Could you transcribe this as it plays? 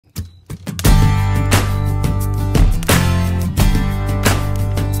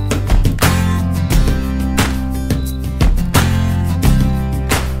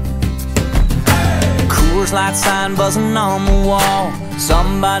flashlight sign buzzing on the wall,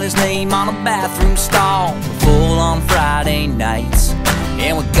 somebody's name on a bathroom stall. We're full on Friday nights,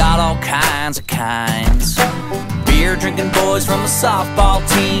 and we got all kinds of kinds. Beer drinking boys from the softball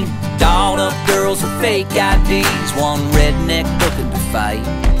team, dolled up girls with fake IDs, one redneck looking to fight.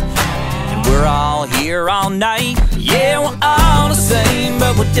 And we're all here all night. Yeah, we're all the same,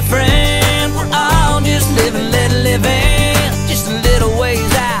 but we're different. We're all just living, let it live in, just a little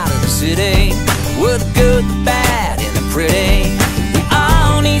ways out of the city. We're the good, the bad, and the pretty. We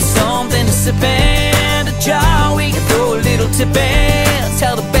all need something to sip in, a jar we can throw a little tip in.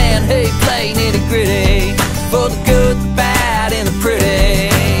 Tell the band, hey, play nitty gritty. For the good, the bad, and the pretty,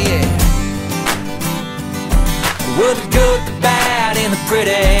 yeah. We're the good, the bad, and the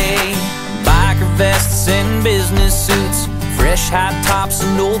pretty. Biker vests and business suits, fresh high tops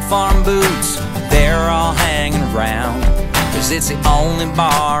and old farm boots. They're all hanging around, cause it's the only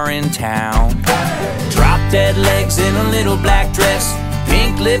bar in town. Drop dead legs in a little black dress,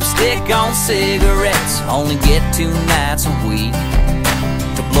 pink lipstick on cigarettes. Only get 2 nights a week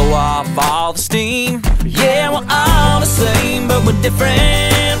to blow off all the steam. Yeah, we're all the same, but we're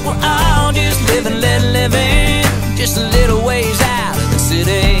different. We're all just living, let it live in, just a little ways out of the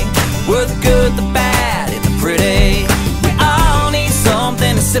city. We're the good, the bad, and the pretty. We all need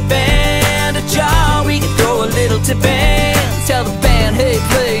something to sip in, a jar we can throw a little tip in. Tell the band, hey,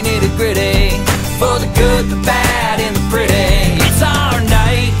 play nitty gritty. For the good, the bad, and the pretty. It's our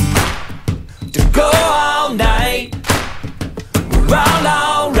night to go all night. We're all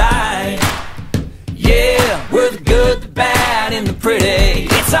alright. Yeah, we're the good, the bad, and the pretty.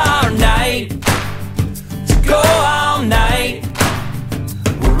 It's our night to go all night.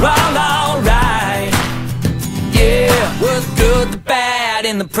 We're all alright. Yeah, we're the good, the bad,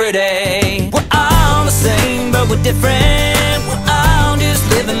 and the pretty. We're all the same, but we're different. We're all just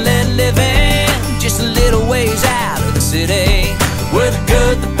living, let it live in, just a little ways out of the city. We're the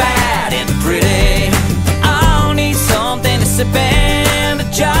good, the bad, and the pretty. We all need something to sip in,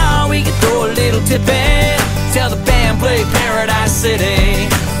 a jar we can throw a little tip in. Tell the band, play Paradise City.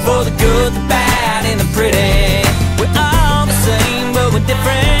 For the good, the bad, and the pretty. We're all the same, but we're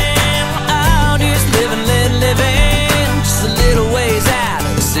different. We're all just living, let it live in, just a little ways out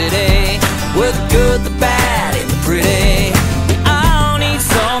of the city. We're the good, the bad, and the pretty. We all need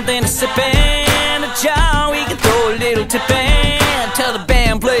something to sip in, a jar we can throw a little tip in. Tell the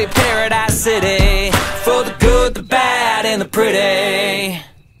band, play Paradise City. For the good, the bad, and the pretty.